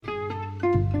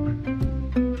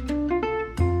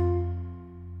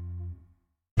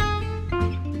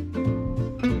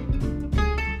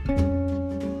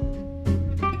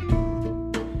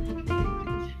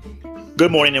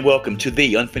Good morning and welcome to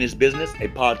The Unfinished Business, a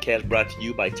podcast brought to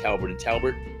you by Talbert and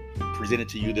Talbert, presented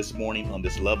to you this morning on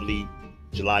this lovely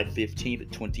July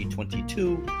 15th,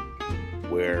 2022,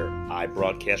 where I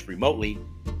broadcast remotely.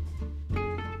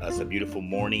 It's a beautiful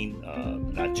morning,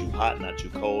 not too hot, not too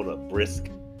cold, a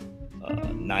brisk,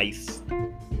 nice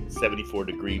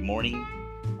 74-degree morning.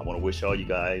 I want to wish all you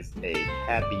guys a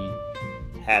happy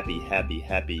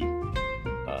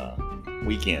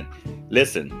weekend.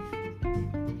 Listen.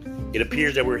 It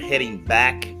appears that we're heading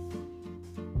back.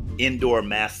 Indoor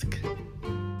masks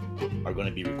are going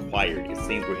to be required. It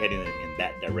seems we're heading in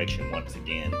that direction once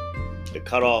again. The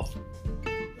cutoff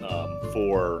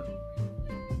for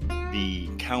the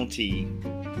county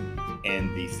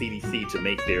and the CDC to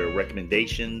make their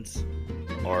recommendations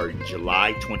are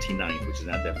July 29th, which is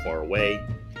not that far away.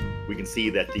 We can see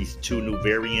that these two new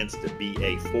variants, the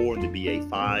BA4 and the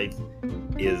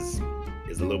BA5, is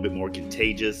a little bit more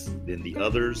contagious than the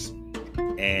others,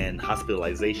 and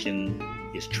hospitalization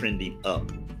is trending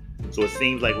up. So it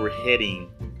seems like we're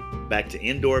heading back to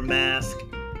indoor mask,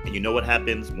 and you know what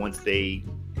happens once they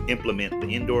implement the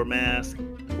indoor mask?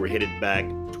 We're headed back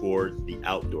toward the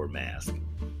outdoor mask.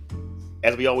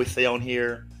 As we always say on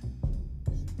here,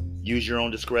 use your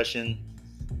own discretion.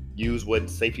 Use what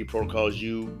safety protocols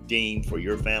you deem for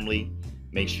your family.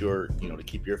 Make sure, to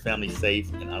keep your family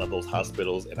safe and out of those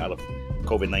hospitals and out of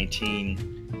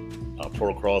COVID-19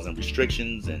 protocols and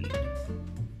restrictions, and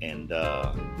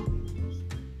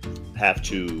have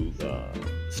to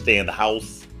stay in the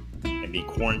house and be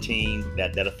quarantined.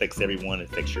 That affects everyone. It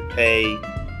affects your pay.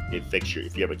 It affects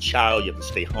if you have a child, you have to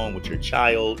stay home with your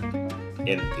child,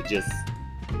 and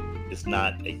it's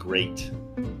not a great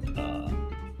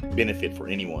benefit for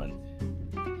anyone.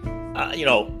 I'm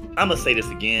gonna say this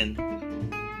again,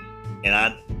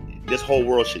 and this whole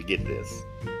world should get this.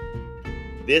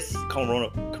 This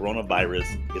coronavirus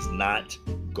is not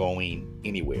going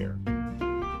anywhere.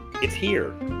 It's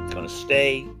here. It's going to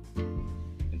stay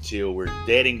until we're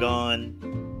dead and gone,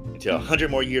 until 100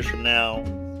 more years from now,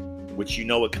 which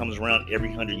what comes around every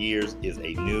 100 years is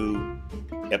a new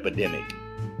epidemic.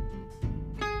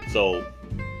 So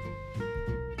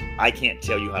I can't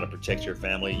tell you how to protect your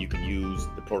family. You can use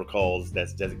the protocols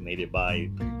that's designated by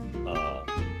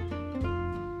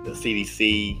the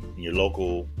CDC and your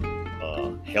local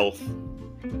health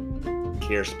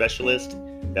care specialist.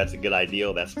 That's a good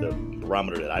idea. That's the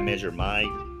barometer that I measure my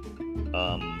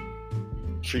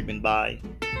treatment by.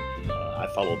 I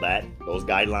follow those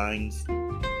guidelines,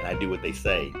 and I do what they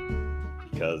say,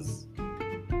 because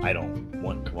I don't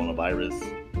want coronavirus,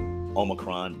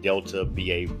 Omicron, Delta,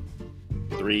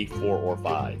 BA3, 4, or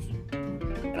 5.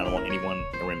 And I don't want anyone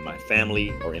or in my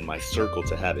family or in my circle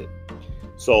to have it.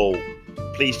 So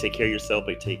please take care of yourself,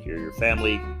 but take care of your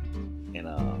family, and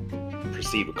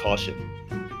proceed with caution.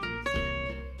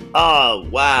 Oh,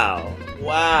 wow,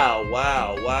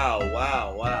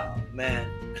 man.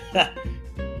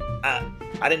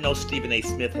 I didn't know Stephen A.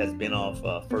 Smith has been off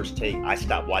First Take. I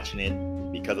stopped watching it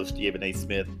because of Stephen A.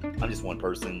 Smith. I'm just one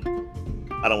person.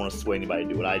 I don't want to sway anybody to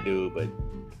do what I do, but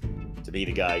to me,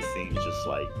 the guy seems just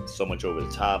like so much over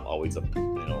the top. Always,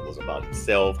 was about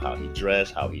himself, how he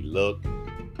dressed, how he looked.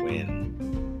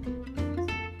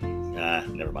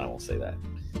 Never mind, I won't say that.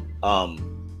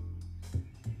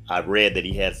 I've read that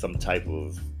he had some type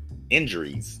of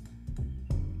injuries,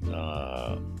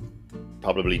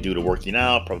 probably due to working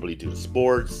out, probably due to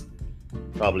sports,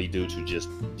 probably due to just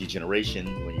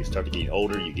degeneration. When you start to get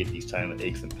older, you get these types of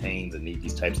aches and pains and need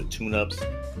these types of tune-ups.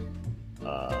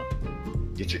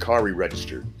 Get your car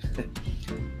re-registered.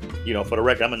 For the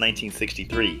record, I'm in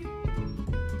 1963.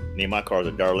 Name my car is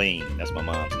a Darlene. That's my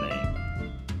mom's name.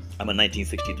 I'm a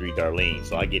 1963 Darlene,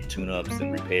 so I get tune-ups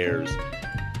and repairs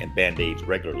and band-aids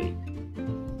regularly.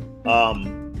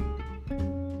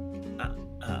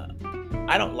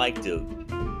 I don't like to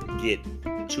get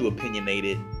too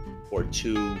opinionated or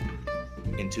too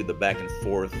into the back and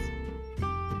forth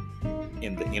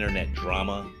in the internet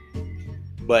drama,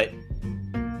 but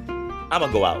I'm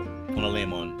gonna go out on a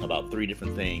limb on about 3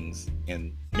 different things,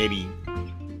 and maybe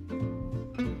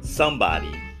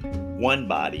one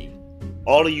body,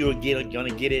 all of you are gonna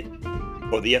get it,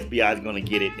 or the FBI is gonna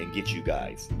get it and get you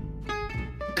guys.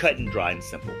 Cut and dry and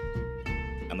simple.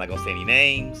 I'm not gonna say any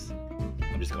names.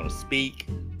 I'm just gonna speak.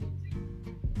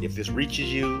 If this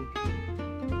reaches you,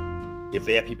 if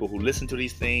they have people who listen to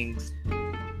these things, you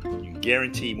can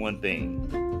guarantee one thing: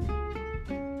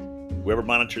 whoever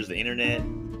monitors the internet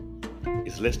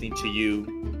is listening to you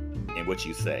and what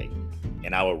you say.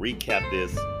 And I will recap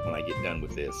this when I get done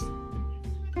with this.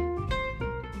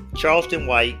 Charleston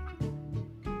White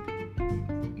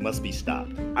must be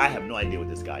stopped. I have no idea what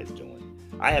this guy is doing.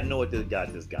 I have no idea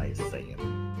what this guy is saying.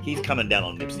 He's coming down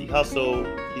on Nipsey Hussle.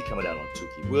 He's coming down on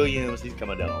Tookie Williams. He's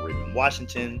coming down on Raymond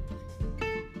Washington.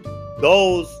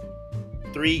 Those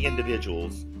three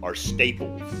individuals are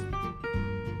staples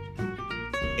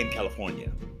in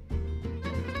California.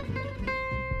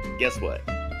 Guess what?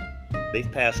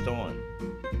 They've passed on.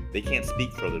 They can't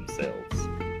speak for themselves.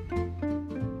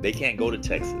 They can't go to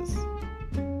Texas.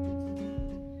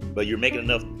 But you're making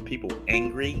enough people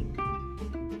angry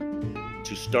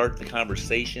to start the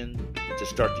conversation, to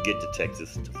start to get to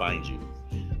Texas to find you.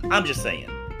 I'm just saying,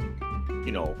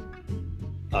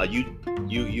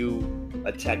 you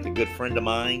attacked a good friend of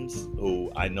mine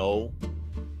who I know,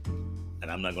 and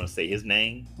I'm not going to say his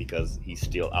name because he's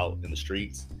still out in the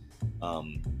streets.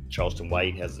 Charleston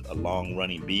White has a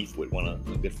long-running beef with a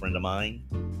good friend of mine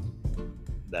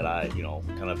that I,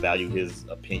 kind of value his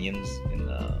opinions and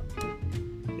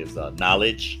his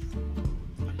knowledge.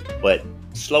 But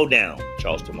slow down,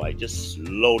 Charleston White. Just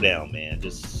slow down, man.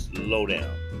 Just slow down.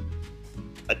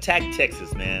 Attack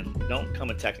Texas, man. Don't come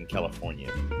attacking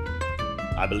California.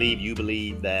 I believe you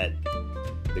believe that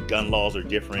the gun laws are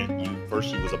different. You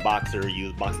was a boxer. You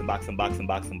was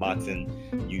boxing.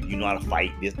 You know how to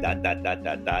fight. This, that.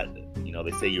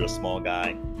 They say you're a small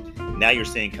guy. Now you're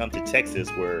saying come to Texas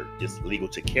where it's legal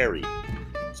to carry.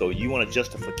 So you want a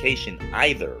justification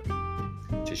either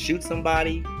to shoot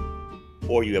somebody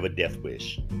or you have a death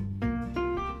wish.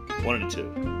 One of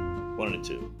the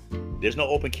two. There's no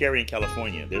open carry in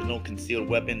California. There's no concealed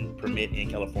weapon permit in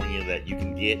California that you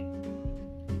can get.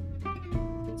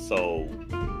 So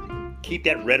keep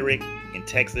that rhetoric in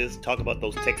Texas. Talk about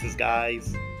those Texas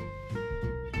guys.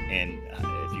 And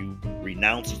if you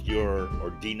denounce your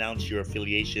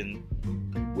affiliation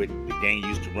with the gang you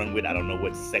used to run with, I don't know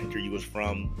what sector you was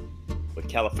from, but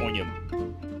California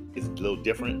is a little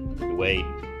different the way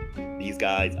these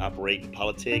guys operate in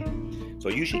politics. So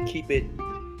you should keep it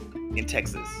in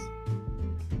Texas.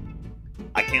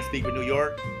 I can't speak for New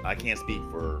York. I can't speak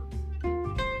for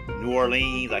New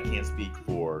Orleans. I can't speak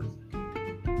for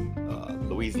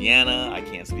Louisiana. I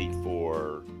can't speak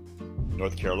for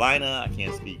North Carolina. I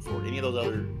can't speak for any of those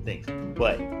other things.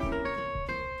 But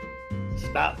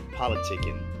stop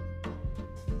politicking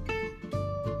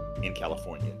in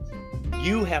California.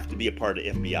 You have to be a part of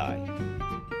the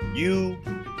FBI. You,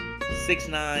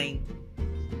 6ix9ine,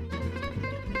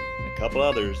 and a couple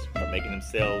others are making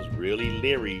themselves really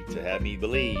leery to have me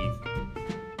believe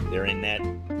they're in that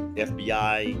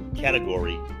FBI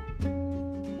category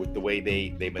with the way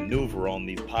they maneuver on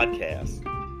these podcasts.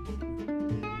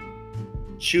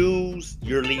 Choose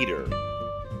your leader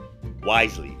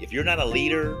wisely. If you're not a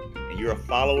leader and you're a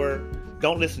follower,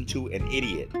 don't listen to an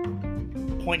idiot.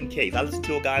 Point in case, I listened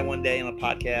to a guy one day on a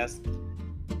podcast.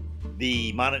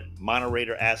 The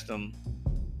moderator asked him,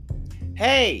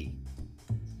 "Hey,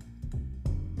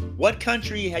 what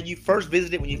country had you first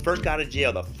visited when you first got out of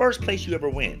jail? The first place you ever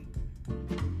went?"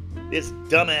 This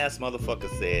dumbass motherfucker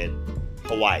said,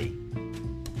 "Hawaii."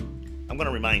 I'm going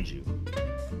to remind you.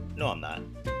 No, I'm not.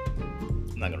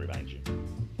 I'm not going to remind you.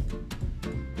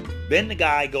 Then the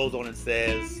guy goes on and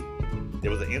says there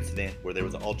was an incident where there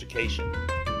was an altercation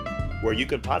where you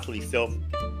could possibly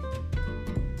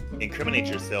incriminate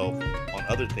yourself on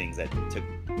other things that took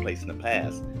place in the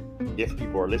past if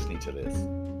people are listening to this.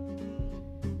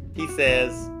 He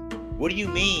says, "What do you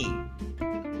mean?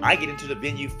 I get into the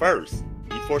venue first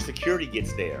before security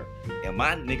gets there, and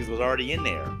my niggas was already in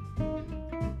there.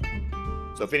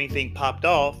 So if anything popped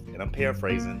off," and I'm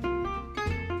paraphrasing,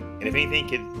 "and if anything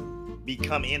could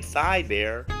become inside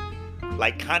there,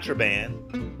 like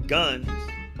contraband, guns,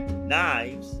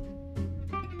 knives,"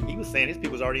 he was saying his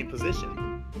people was already in position.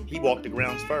 He walked the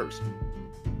grounds first.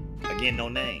 Again, no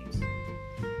names.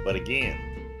 But again,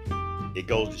 it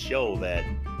goes to show that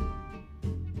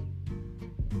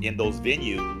in those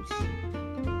venues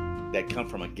that come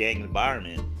from a gang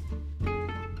environment,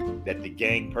 that the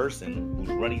gang person who's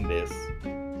running this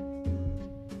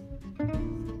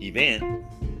event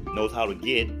knows how to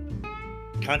get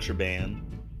contraband,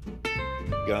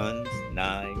 guns,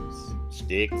 knives,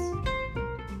 sticks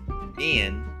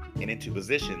in and into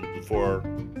position before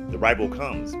the rival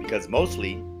comes. Because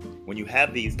mostly when you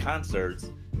have these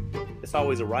concerts, it's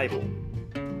always a rival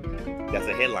that's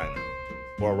a headliner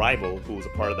or a rival who is a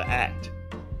part of the act.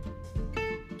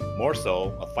 More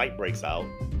so, a fight breaks out.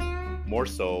 More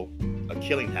so, a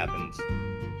killing happens.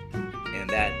 And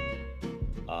that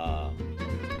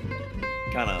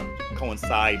kind of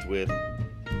coincides with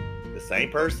the same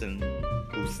person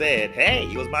who said, "Hey,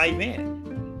 it was my event."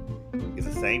 Is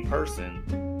the same person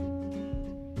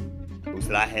who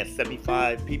said, "I had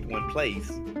 75 people in place."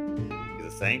 Is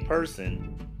the same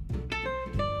person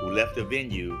who who left the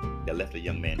venue that left a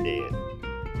young man dead.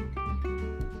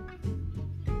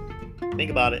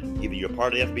 Think about it. Either you're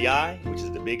part of the FBI, which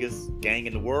is the biggest gang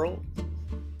in the world,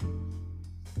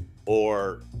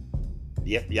 or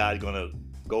the FBI is going to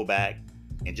go back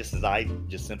and just as I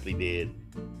just simply did,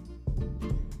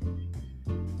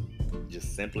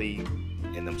 just simply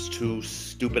in those two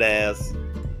stupid ass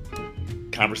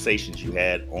conversations you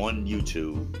had on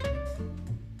YouTube,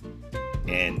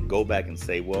 and go back and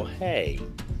say, well, hey,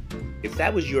 if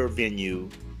that was your venue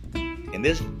and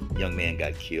this young man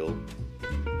got killed,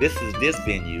 this is this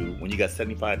venue when you got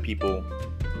 75 people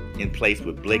in place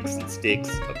with blicks and sticks,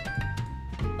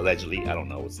 allegedly. I don't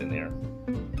know what's in there.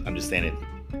 I'm just saying it.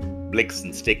 Blicks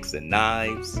and sticks and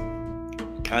knives,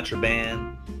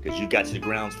 contraband, because you got to the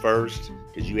grounds first,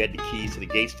 because you had the keys to the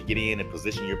gates to get in and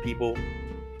position your people.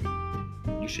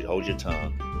 You should hold your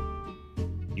tongue.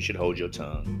 You should hold your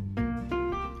tongue.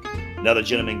 Another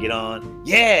gentleman get on.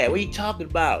 Yeah, what are you talking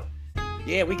about?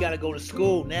 Yeah, we gotta go to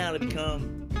school now to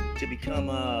become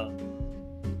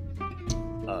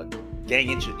gang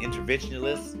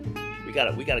interventionalists. We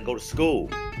gotta go to school.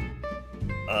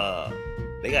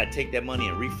 They gotta take that money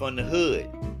and refund the hood.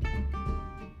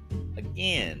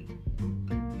 Again,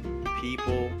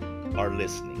 people are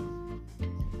listening.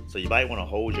 So you might want to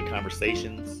hold your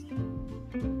conversations.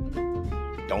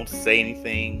 Don't say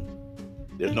anything.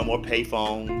 There's no more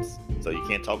payphones, so you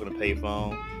can't talk on a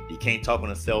payphone. You can't talk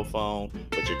on a cell phone,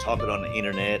 but you're talking on the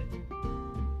internet.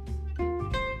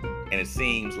 And it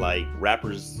seems like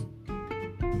rappers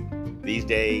these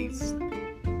days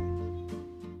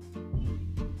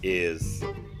is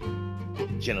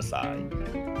genocide.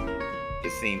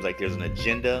 It seems like there's an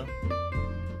agenda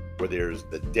where there's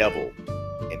the devil,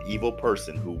 an evil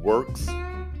person who works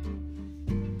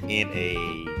in a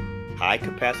high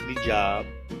capacity job,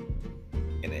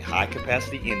 in a high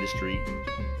capacity industry.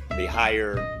 They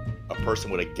hire a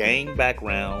person with a gang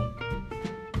background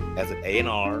as an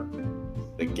A&R.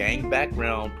 The gang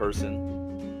background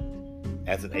person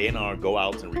as an A&R go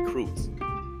out and recruits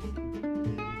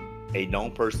a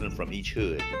known person from each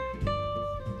hood.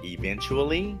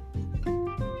 Eventually,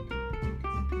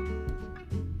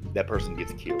 that person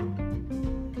gets killed.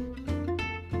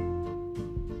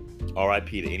 RIP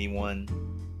to anyone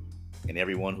and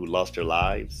everyone who lost their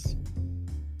lives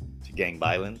to gang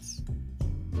violence.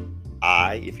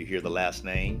 If you hear the last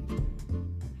name,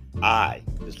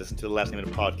 just listen to the last name of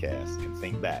the podcast and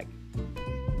think back,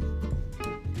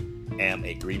 am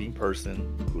a grieving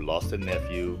person who lost a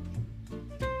nephew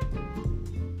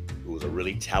who was a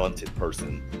really talented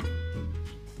person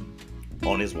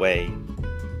on his way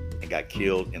and got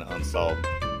killed in an unsolved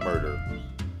murder.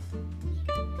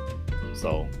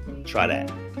 So try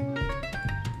that.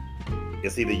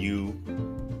 It's either you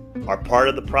are part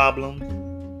of the problem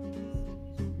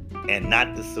and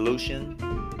not the solution,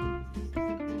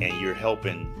 and you're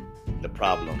helping the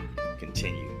problem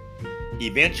continue.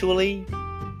 Eventually,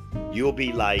 you'll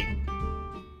be like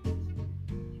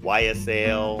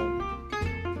YSL,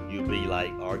 you'll be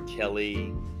like R.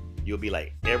 Kelly, you'll be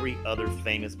like every other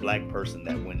famous black person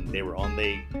that when they were on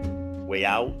their way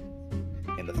out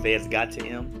and the feds got to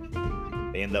him,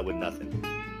 they end up with nothing.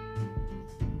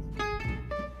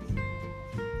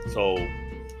 So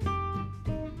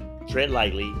tread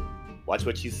lightly. Watch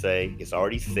what you say. It's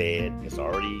already said.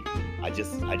 I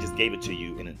just gave it to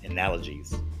you in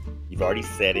analogies. You've already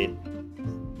said it.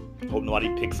 Hope nobody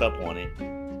picks up on it.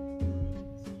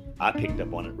 I picked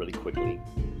up on it really quickly.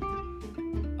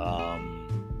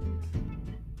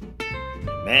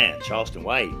 Man, Charleston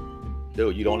White.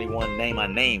 Dude, you don't even want to name my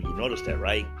name. You noticed that,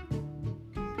 right?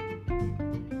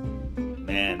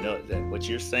 Man, no, what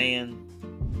you're saying,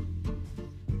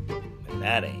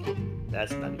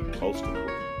 that's not even close to cool.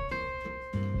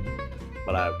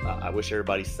 But I wish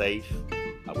everybody's safe.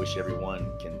 I wish everyone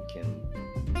can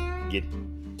get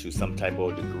to some type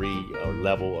of degree or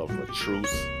level of a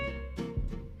truce,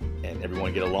 and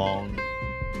everyone get along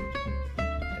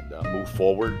and move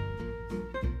forward,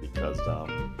 because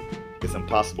it's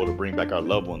impossible to bring back our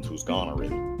loved ones who's gone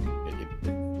already.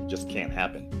 It just can't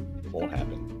happen. It won't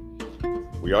happen.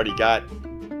 We already got,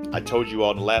 I told you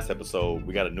all in the last episode,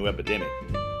 we got a new epidemic,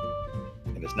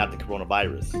 and it's not the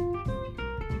coronavirus.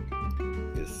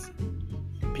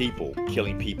 People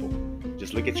killing people.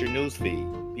 Just look at your news feed.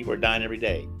 People are dying every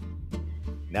day.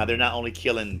 Now they're not only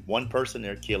killing one person,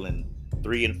 they're killing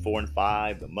 3 and 4 and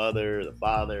 5, the mother, the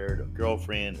father, the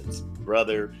girlfriend, the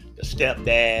brother, the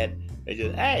stepdad. They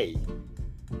just, hey,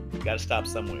 you got to stop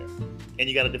somewhere, and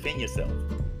you got to defend yourself.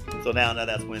 So now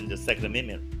that's when the Second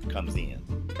Amendment comes in.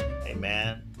 Hey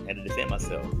man, I had to defend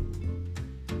myself.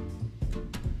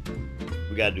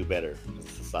 We got to do better as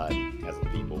a society, as a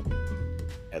people,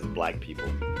 as black people.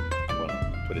 I'm going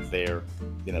to put it there.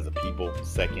 Then as a people,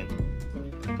 second.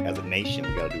 As a nation,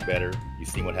 we got to do better. You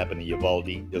see what happened in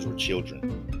Uvalde? Those were children.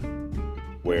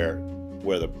 Where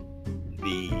the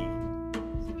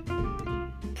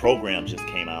program just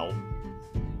came out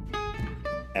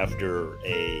after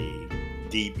a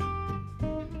deep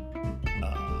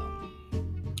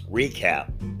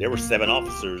recap. There were 7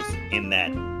 officers in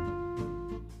that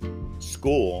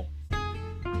school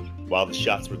while the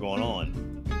shots were going on,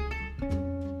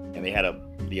 and they had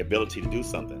the ability to do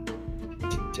something,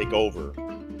 to take over,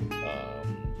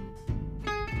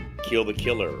 kill the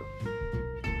killer.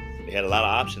 They had a lot of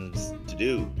options to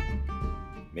do.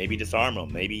 Maybe disarm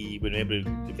him. Maybe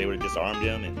if they would have disarmed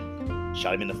him and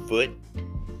shot him in the foot,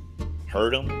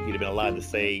 hurt him, he'd have been alive to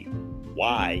say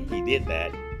why he did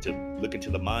that, to look into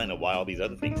the mind of why all these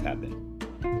other things happened.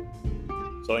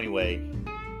 So anyway,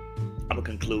 I'm gonna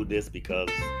conclude this because,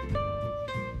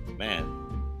 man,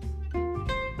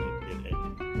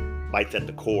 it bites at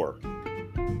the core.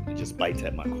 It just bites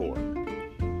at my core.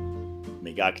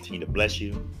 May God continue to bless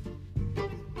you.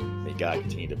 May God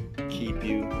continue to keep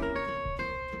you.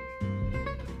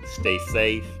 Stay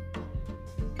safe.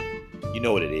 You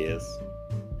know what it is.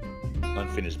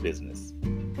 Unfinished business.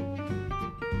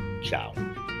 Ciao.